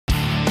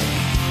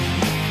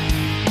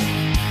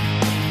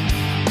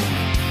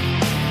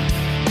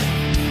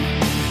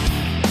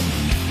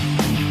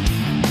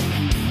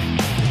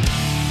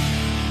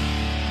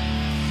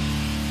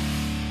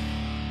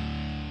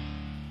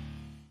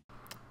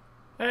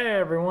Hey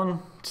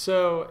everyone,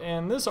 so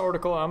in this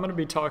article I'm going to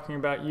be talking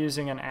about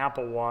using an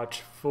Apple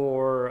Watch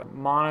for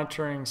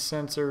monitoring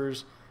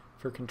sensors,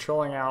 for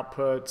controlling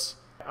outputs.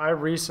 I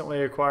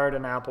recently acquired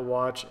an Apple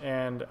Watch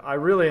and I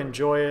really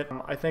enjoy it.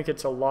 I think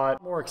it's a lot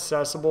more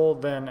accessible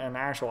than an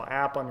actual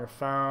app on your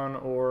phone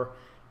or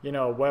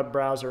a web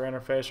browser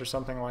interface or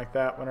something like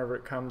that whenever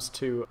it comes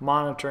to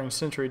monitoring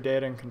sensory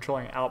data and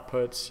controlling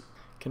outputs,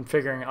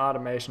 configuring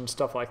automation,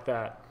 stuff like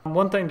that.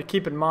 One thing to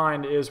keep in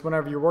mind is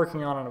whenever you're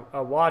working on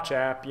a watch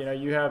app,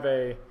 you have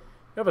a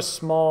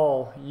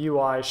small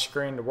UI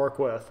screen to work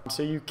with.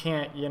 So you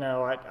can't,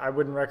 I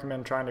wouldn't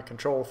recommend trying to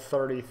control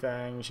 30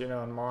 things,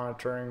 and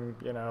monitoring,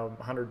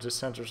 hundreds of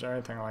sensors or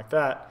anything like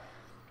that.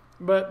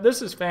 But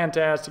this is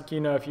fantastic,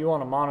 if you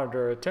want to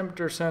monitor a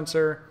temperature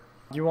sensor,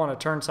 you want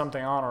to turn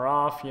something on or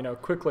off,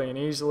 quickly and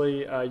easily,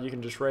 you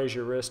can just raise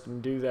your wrist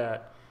and do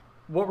that.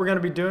 What we're going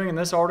to be doing in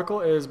this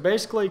article is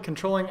basically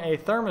controlling a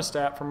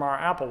thermostat from our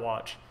Apple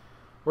Watch.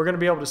 We're going to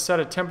be able to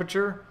set a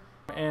temperature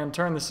and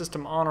turn the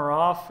system on or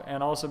off,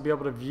 and also be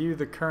able to view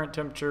the current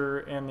temperature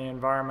in the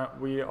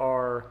environment we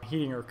are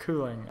heating or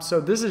cooling.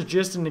 So this is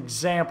just an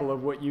example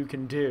of what you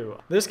can do.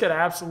 This could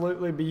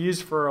absolutely be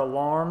used for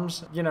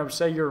alarms.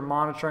 Say you're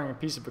monitoring a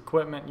piece of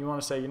equipment, you want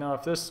to say,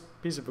 if this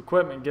piece of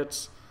equipment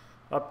gets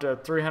up to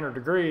 300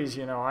 degrees,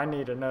 I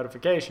need a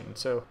notification.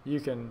 So you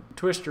can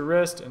twist your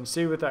wrist and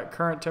see what that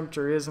current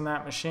temperature is in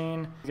that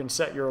machine. You can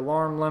set your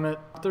alarm limit.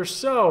 There's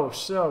so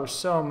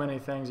many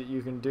things that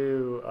you can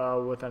do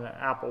with an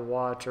Apple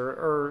Watch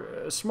or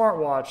a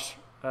smartwatch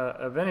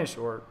of any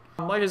sort.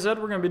 Like I said,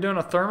 we're going to be doing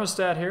a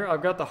thermostat here.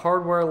 I've got the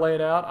hardware laid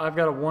out. I've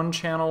got a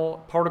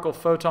one-channel particle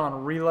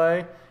photon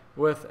relay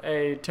with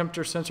a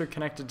temperature sensor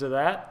connected to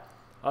that.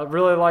 I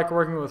really like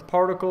working with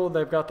particle.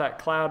 They've got that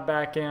cloud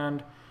back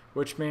end,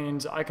 which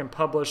means I can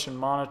publish and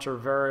monitor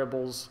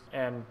variables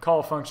and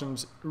call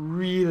functions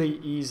really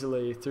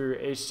easily through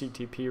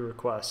HTTP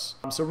requests.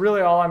 So really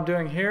all I'm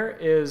doing here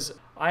is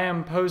I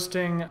am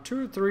posting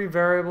 2 or 3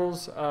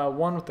 variables,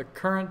 one with the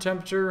current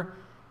temperature,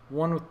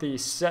 one with the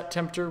set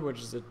temperature, which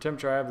is the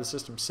temperature I have the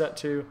system set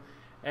to,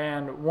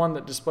 and one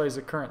that displays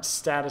the current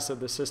status of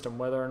the system,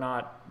 whether or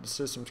not the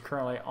system's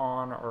currently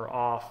on or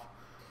off.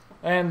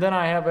 And then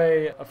I have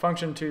a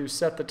function to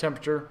set the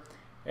temperature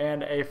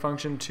and a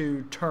function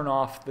to turn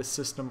off the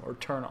system or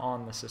turn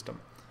on the system.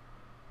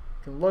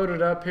 You can load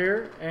it up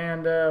here,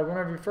 and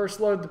whenever you first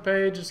load the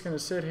page, it's going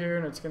to sit here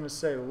and it's going to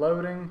say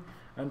loading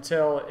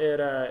until it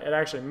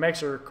actually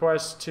makes a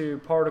request to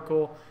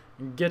Particle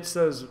and gets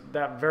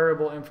that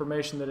variable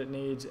information that it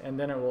needs, and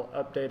then it will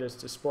update its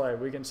display.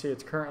 We can see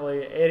it's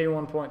currently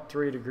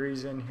 81.3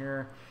 degrees in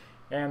here,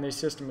 and the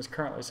system is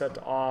currently set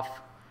to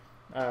off,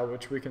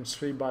 which we can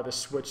see by the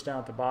switch down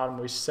at the bottom.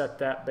 We set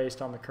that based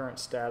on the current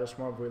status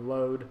whenever we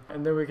load.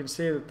 And then we can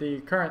see that the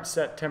current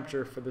set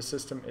temperature for the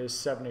system is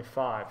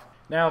 75.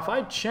 Now if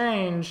I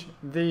change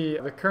the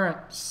current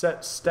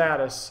set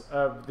status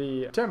of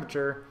the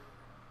temperature,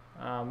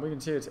 we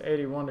can see it's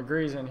 81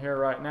 degrees in here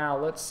right now.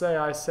 Let's say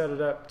I set it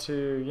up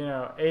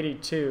to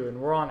 82, and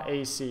we're on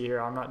AC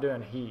here. I'm not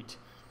doing heat.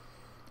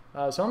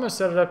 So I'm going to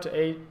set it up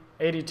to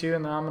 82,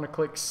 and then I'm going to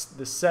click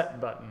the set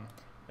button.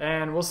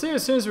 And we'll see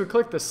as soon as we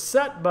click the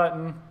set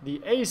button,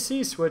 the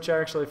AC switch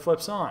actually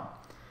flips on.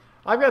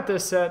 I've got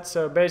this set,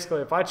 so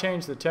basically if I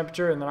change the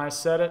temperature and then I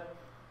set it,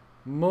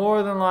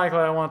 more than likely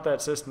I want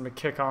that system to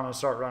kick on and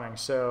start running.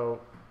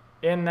 So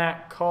in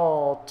that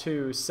call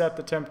to set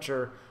the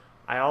temperature,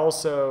 I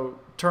also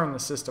turn the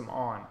system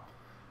on.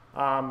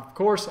 Of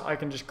course, I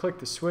can just click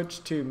the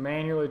switch to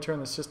manually turn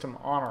the system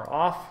on or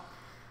off.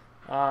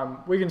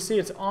 We can see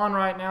it's on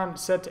right now and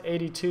it's set to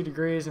 82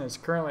 degrees and it's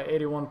currently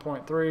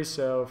 81.3,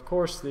 so of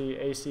course the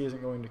AC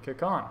isn't going to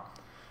kick on.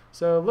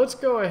 So let's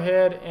go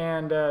ahead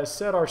and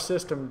set our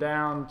system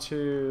down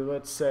to,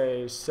 let's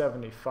say,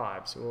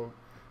 75. So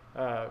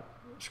we'll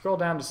scroll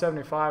down to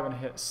 75 and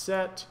hit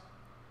set.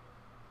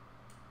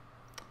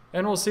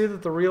 And we'll see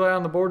that the relay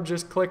on the board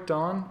just clicked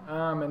on,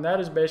 and that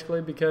is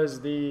basically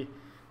because the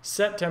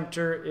set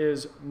temperature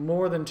is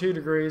more than 2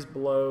 degrees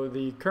below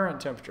the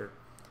current temperature.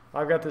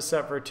 I've got this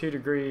set for a 2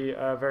 degree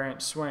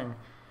variant swing.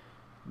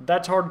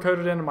 That's hard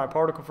coded into my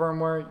particle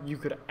firmware. You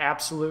could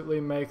absolutely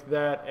make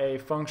that a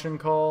function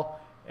call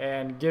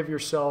and give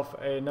yourself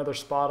another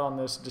spot on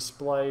this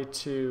display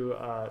to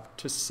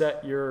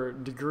set your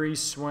degree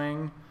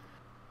swing.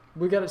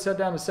 We got it set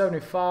down to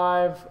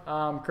 75.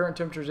 Current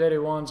temperature is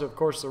 81, so of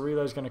course the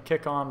relay is going to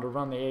kick on to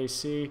run the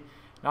AC.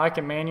 Now I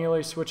can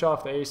manually switch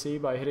off the AC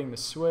by hitting the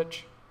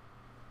switch,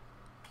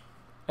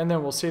 and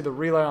then we'll see the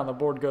relay on the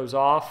board goes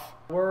off.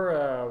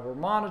 We're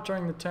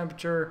monitoring the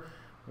temperature,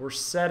 we're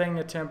setting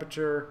the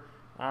temperature,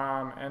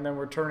 and then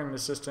we're turning the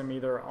system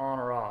either on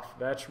or off.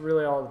 That's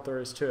really all that there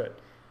is to it.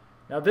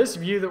 Now this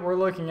view that we're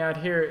looking at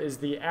here is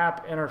the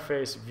app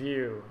interface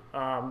view.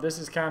 This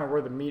is kind of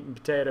where the meat and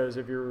potatoes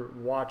of your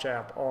watch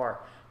app are.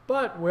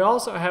 But we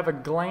also have a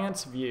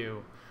glance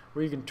view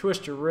where you can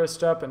twist your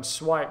wrist up and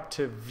swipe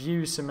to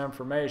view some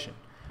information.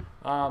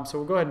 So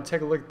we'll go ahead and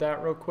take a look at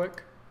that real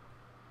quick.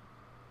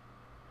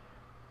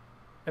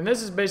 And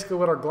this is basically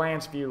what our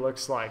glance view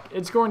looks like.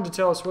 It's going to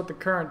tell us what the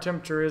current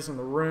temperature is in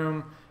the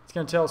room. It's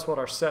going to tell us what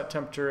our set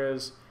temperature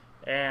is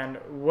and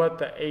what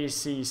the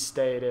AC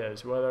state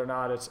is, whether or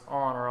not it's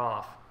on or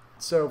off.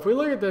 So if we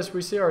look at this,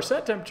 we see our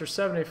set temperature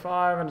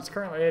 75 and it's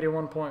currently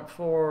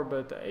 81.4,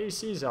 but the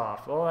AC's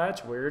off. Well,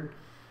 that's weird.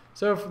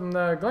 So from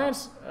the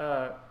glance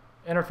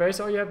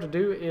interface, all you have to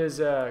do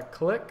is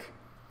click,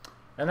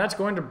 and that's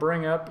going to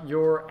bring up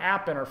your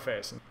app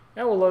interface.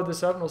 And we'll load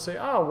this up and we'll say,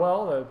 oh,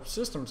 well, the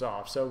system's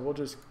off. So we'll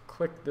just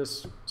click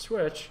this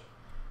switch.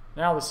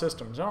 Now the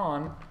system's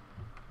on.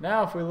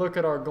 Now if we look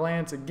at our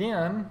glance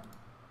again,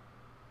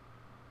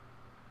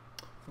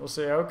 we'll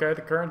say, okay,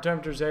 the current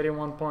temperature is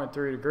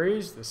 81.3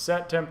 degrees, the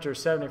set temperature is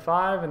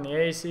 75, and the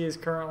AC is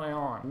currently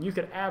on. You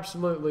could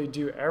absolutely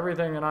do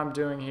everything that I'm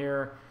doing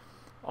here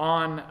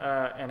on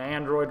an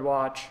Android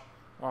watch,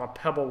 on a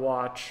Pebble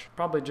watch,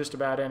 probably just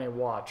about any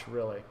watch,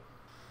 really.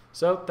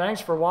 So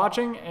thanks for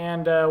watching,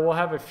 and we'll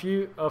have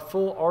a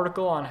full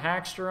article on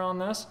Hackster on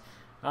this.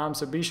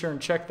 So be sure and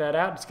check that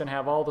out. It's going to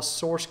have all the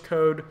source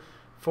code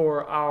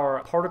for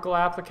our particle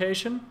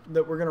application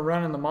that we're going to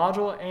run in the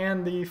module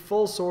and the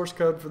full source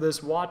code for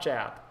this watch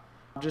app.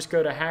 Just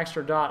go to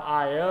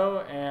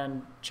hackster.io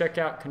and check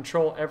out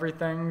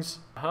ControlEverything's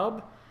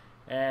hub,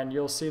 and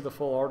you'll see the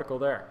full article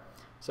there.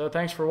 So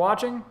thanks for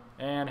watching,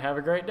 and have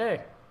a great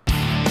day.